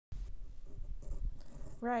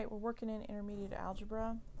Right, we're working in intermediate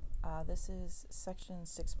algebra. This is section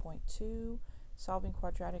 6.2, solving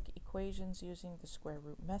quadratic equations using the square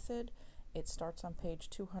root method. It starts on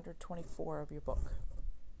page 224 of your book.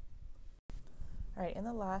 All right, in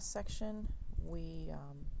the last section, we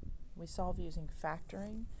solve using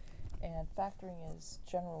factoring, and factoring is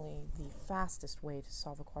generally the fastest way to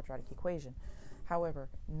solve a quadratic equation. However,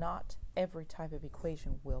 not every type of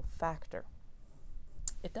equation will factor.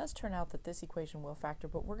 It does turn out that this equation will factor,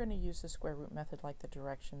 but we're going to use the square root method like the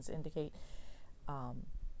directions indicate.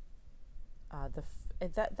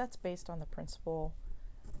 That's based on the principle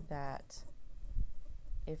that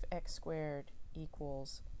if x squared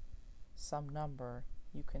equals some number,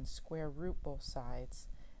 you can square root both sides.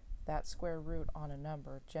 That square root on a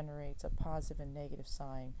number generates a positive and negative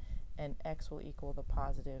sign, and x will equal the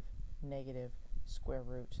positive, negative square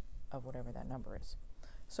root of whatever that number is.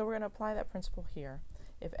 So we're going to apply that principle here.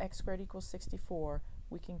 If x squared equals 64,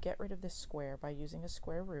 we can get rid of this square by using a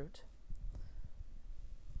square root.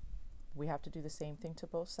 We have to do the same thing to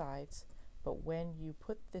both sides, but when you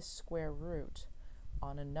put this square root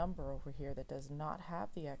on a number over here that does not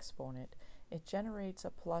have the exponent, it generates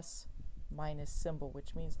a plus minus symbol,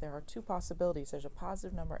 which means there are two possibilities. There's a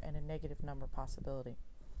positive number and a negative number possibility.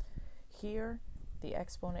 Here, the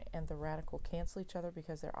exponent and the radical cancel each other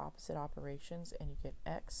because they're opposite operations, and you get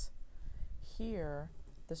x. Here,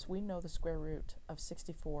 we know the square root of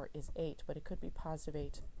 64 is 8, but it could be positive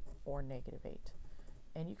 8 or negative 8.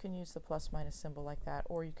 And you can use the plus minus symbol like that,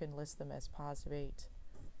 or you can list them as positive 8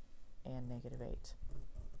 and negative 8.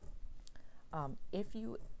 If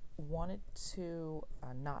you wanted to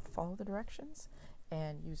not follow the directions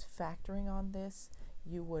and use factoring on this,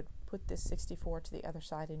 you would put this 64 to the other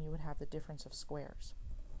side and you would have the difference of squares,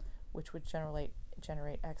 which would generate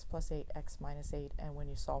x plus 8, x minus 8, and when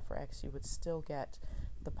you solve for x, you would still get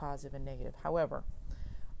the positive and negative. However,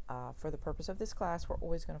 for the purpose of this class, we're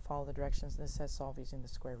always going to follow the directions, and this says solve using the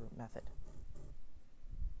square root method.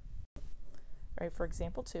 All right, for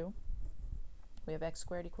example 2, we have x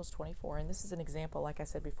squared equals 24, and this is an example, like I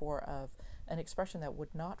said before, of an expression that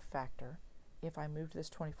would not factor. If I moved this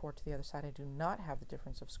 24 to the other side, I do not have the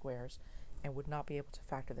difference of squares and would not be able to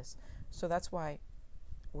factor this. So that's why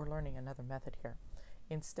we're learning another method here.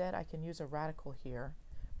 Instead, I can use a radical here,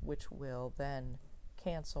 which will then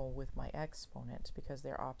cancel with my exponent because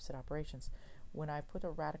they're opposite operations. When I put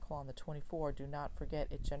a radical on the 24, do not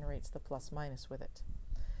forget it generates the plus minus with it.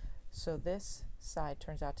 So this side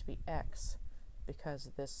turns out to be x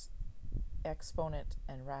because this exponent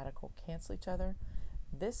and radical cancel each other.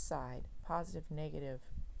 This side, positive, negative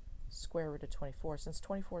square root of 24. Since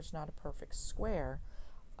 24 is not a perfect square,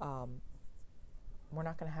 we're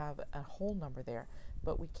not going to have a whole number there,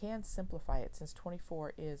 but we can simplify it. Since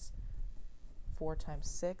 24 is 4 times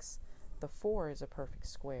 6, the 4 is a perfect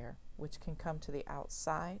square, which can come to the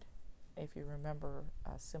outside. If you remember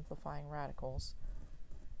simplifying radicals,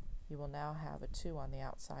 you will now have a 2 on the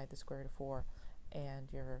outside, the square root of 4,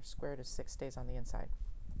 and your square root of 6 stays on the inside.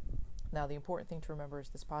 Now, the important thing to remember is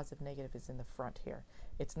this positive negative is in the front here.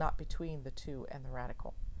 It's not between the 2 and the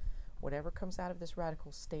radical. Whatever comes out of this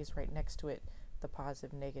radical stays right next to it. The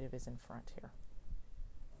positive negative is in front here.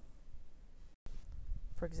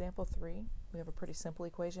 For example 3, we have a pretty simple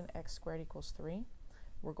equation, x squared equals 3.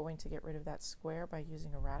 We're going to get rid of that square by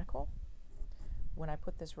using a radical. When I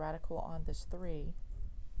put this radical on this 3,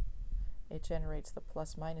 it generates the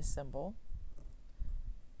plus minus symbol.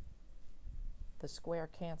 The square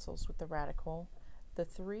cancels with the radical. The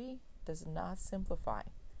 3 does not simplify,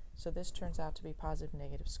 so this turns out to be positive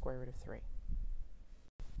negative square root of 3.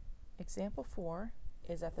 Example 4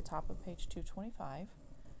 is at the top of page 225.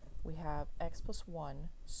 We have x plus 1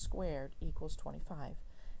 squared equals 25.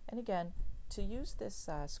 And again, to use this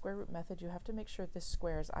square root method, you have to make sure this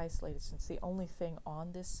square is isolated since it's the only thing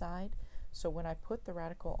on this side. So when I put the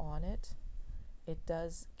radical on it, it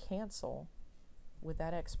does cancel with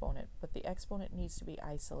that exponent, but the exponent needs to be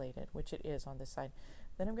isolated, which it is on this side.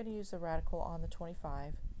 Then I'm going to use the radical on the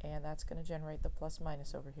 25, and that's going to generate the plus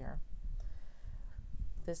minus over here.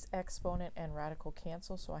 This exponent and radical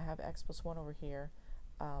cancel, so I have x plus 1 over here.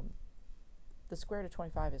 The square root of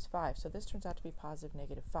 25 is 5, so this turns out to be positive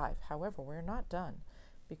negative 5. However, we're not done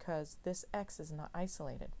because this x is not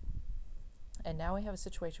isolated. And now we have a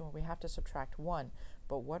situation where we have to subtract 1,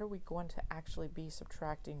 but what are we going to actually be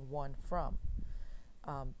subtracting 1 from?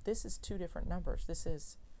 This is two different numbers. This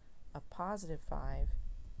is a positive 5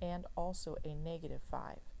 and also a negative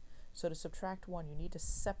 5. So to subtract 1, you need to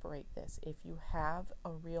separate this. If you have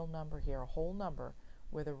a real number here, a whole number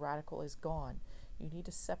where the radical is gone, you need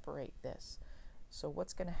to separate this. So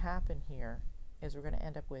what's going to happen here is we're going to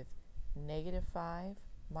end up with negative 5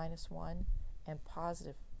 minus 1, and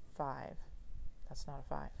positive 5. That's not a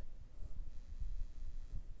 5.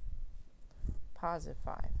 Positive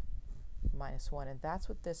 5 minus 1, and that's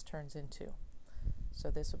what this turns into. So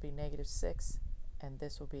this will be negative 6, and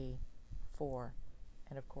this will be 4.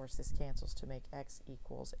 And of course, this cancels to make x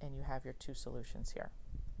equals, and you have your two solutions here,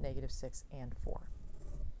 negative 6 and 4.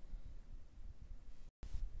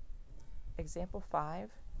 Example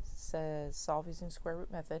 5 says solve using square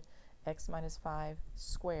root method. X minus 5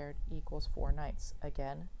 squared equals 4/9.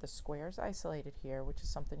 Again, the square is isolated here, which is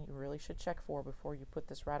something you really should check for before you put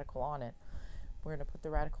this radical on it. We're going to put the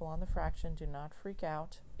radical on the fraction. Do not freak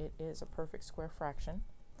out. It is a perfect square fraction.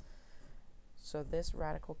 So this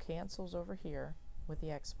radical cancels over here with the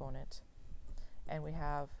exponent, and we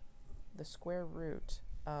have the square root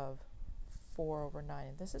of 4/9.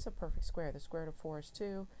 And this is a perfect square. The square root of 4 is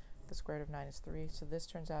 2. The square root of 9 is 3. So this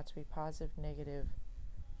turns out to be positive negative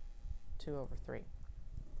 2/3.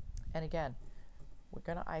 And again, we're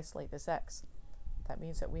going to isolate this x. That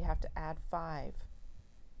means that we have to add 5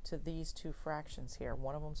 to these two fractions here.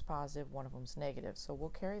 One of them's positive, one of them's negative. So we'll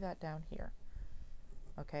carry that down here.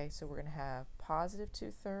 Okay, so we're going to have positive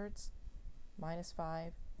 2/3 minus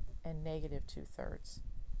 5 and negative 2/3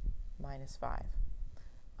 minus 5.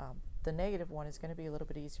 The negative one is going to be a little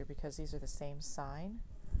bit easier because these are the same sign.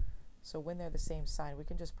 So when they're the same sign, we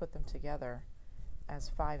can just put them together as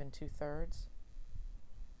 5 and 2/3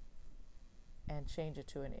 and change it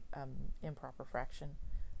to an improper fraction.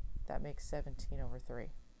 That makes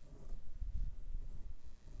 17/3.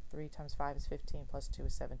 3 times 5 is 15 plus 2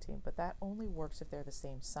 is 17, but that only works if they're the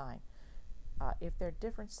same sign. If they're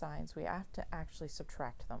different signs, we have to actually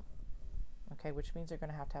subtract them, okay, which means they're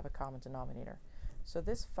going to have a common denominator. So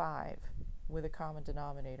this 5 with a common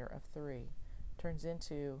denominator of 3 turns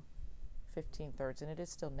into 15/3, and it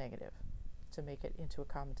is still negative to make it into a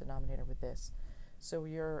common denominator with this. So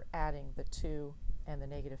you're adding the 2 and the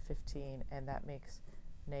negative 15, and that makes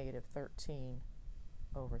negative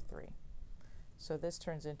 13/3. So this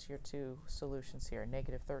turns into your two solutions here,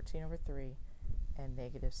 negative 13/3 and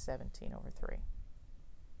negative 17/3.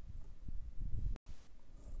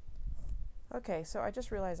 Okay, so I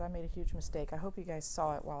just realized I made a huge mistake. I hope you guys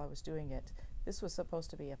saw it while I was doing it. This was supposed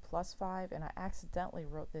to be a plus 5, and I accidentally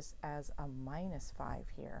wrote this as a minus 5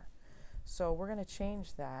 here. So we're going to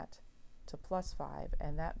change that to plus 5,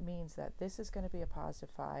 and that means that this is going to be a positive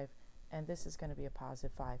 5, and this is going to be a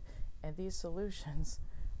positive 5. And these solutions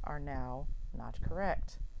are now not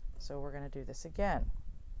correct. So we're going to do this again.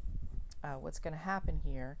 What's going to happen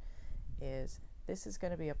here is this is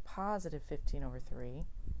going to be a positive 15/3,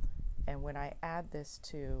 and when I add this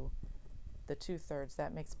to the 2/3,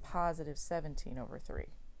 that makes positive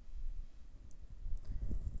 17/3.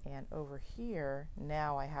 And over here,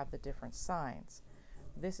 now I have the different signs.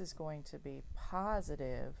 This is going to be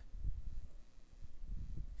positive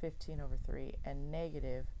 15/3 and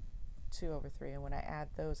negative 2/3, and when I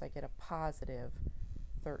add those, I get a positive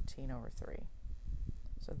 13/3.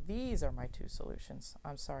 So these are my two solutions.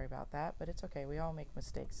 I'm sorry about that, but it's okay. We all make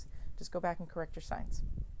mistakes. Just go back and correct your signs.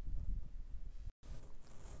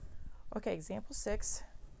 Okay, example 6,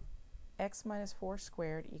 x minus 4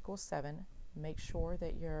 squared equals 7. Make sure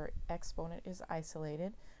that your exponent is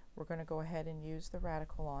isolated. We're going to go ahead and use the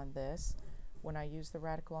radical on this. When I use the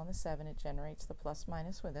radical on the 7, it generates the plus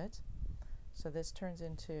minus with it. So this turns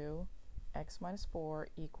into x minus 4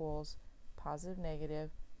 equals positive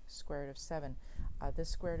negative square root of 7. This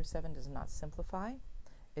square root of 7 does not simplify.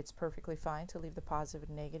 It's perfectly fine to leave the positive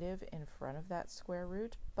and negative in front of that square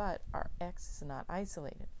root, but our x is not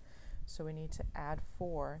isolated. So we need to add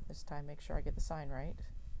 4, this time make sure I get the sign right,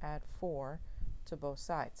 add 4 to both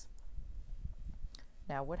sides.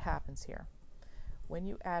 Now what happens here? When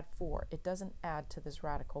you add 4, it doesn't add to this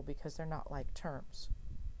radical because they're not like terms.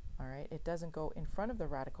 All right, it doesn't go in front of the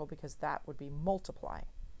radical because that would be multiply.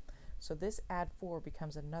 So this add 4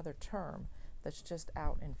 becomes another term that's just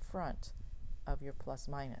out in front of your plus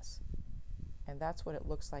minus. And that's what it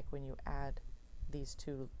looks like when you add these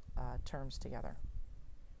two terms together.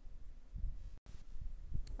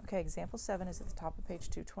 Okay, example 7 is at the top of page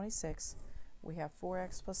 226. We have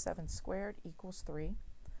 4x plus 7 squared equals 3.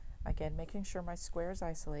 Again, making sure my square is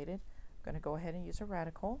isolated. I'm going to go ahead and use a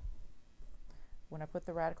radical. When I put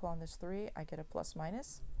the radical on this 3, I get a plus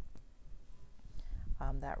minus.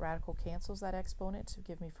 That radical cancels that exponent to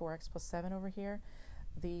give me 4x plus 7 over here.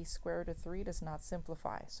 The square root of 3 does not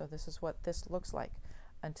simplify, so this is what this looks like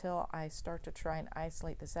until I start to try and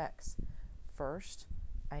isolate this x. First,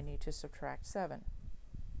 I need to subtract 7.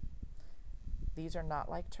 These are not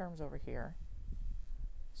like terms over here,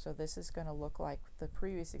 so this is going to look like the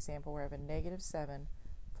previous example where I have a negative 7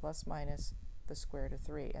 plus minus the square root of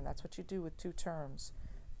 3. And that's what you do with two terms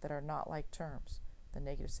that are not like terms. The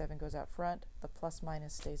 -7 goes out front, the plus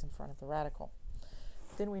minus stays in front of the radical.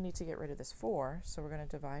 Then we need to get rid of this 4, so we're going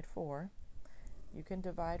to divide 4. You can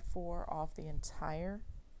divide 4 off the entire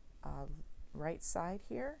right side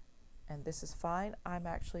here, and this is fine. I'm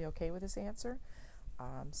actually okay with this answer.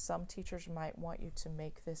 Some teachers might want you to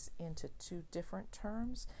make this into two different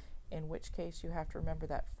terms, in which case you have to remember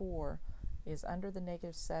that 4 is under the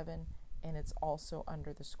 -7 and it's also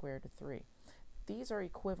under the square root of 3. These are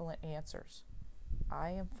equivalent answers.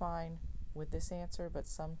 I am fine with this answer, but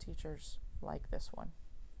some teachers like this one.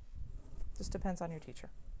 Just depends on your teacher.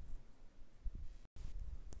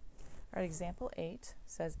 All right, example 8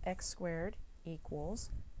 says x squared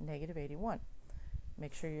equals -81.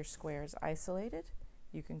 Make sure your square is isolated.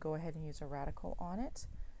 You can go ahead and use a radical on it.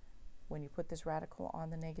 When you put this radical on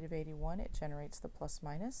the -81, it generates the plus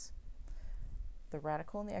minus. The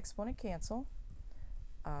radical and the exponent cancel.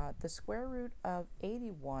 The square root of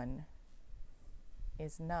 81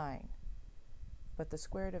 is 9, but the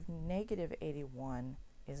square root of -81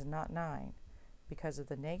 is not 9 because of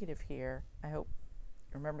the negative here. I hope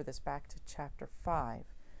you remember this back to chapter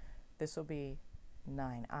 5. This will be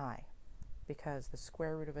 9i because the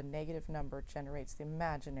square root of a negative number generates the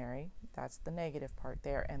imaginary, that's the negative part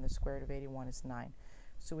there, and the square root of 81 is 9.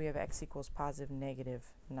 So we have x equals positive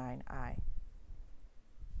negative 9i.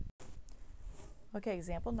 Okay,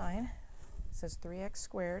 example 9 says 3x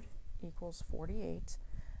squared equals 48.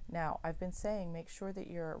 Now, I've been saying make sure that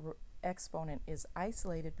your exponent is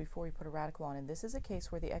isolated before you put a radical on, and this is a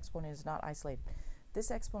case where the exponent is not isolated.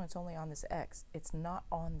 This exponent's only on this x. It's not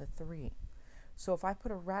on the 3. So if I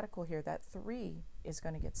put a radical here, that 3 is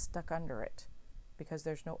going to get stuck under it because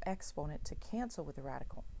there's no exponent to cancel with the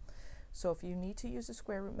radical. So if you need to use the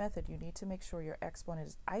square root method, you need to make sure your exponent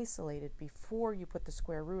is isolated before you put the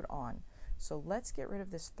square root on. So let's get rid of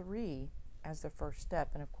this 3 as the first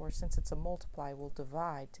step, and of course since it's a multiply, we'll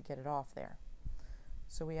divide to get it off there.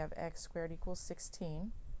 So we have x squared equals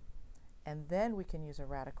 16, and then we can use a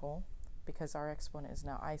radical because our exponent is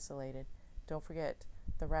now isolated. Don't forget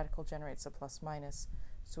the radical generates a plus minus,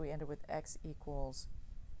 so we end up with x equals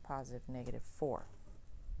positive -4.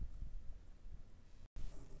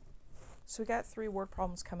 So we got 3 word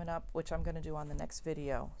problems coming up, which I'm going to do on the next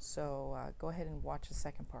video, so go ahead and watch the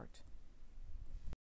second part.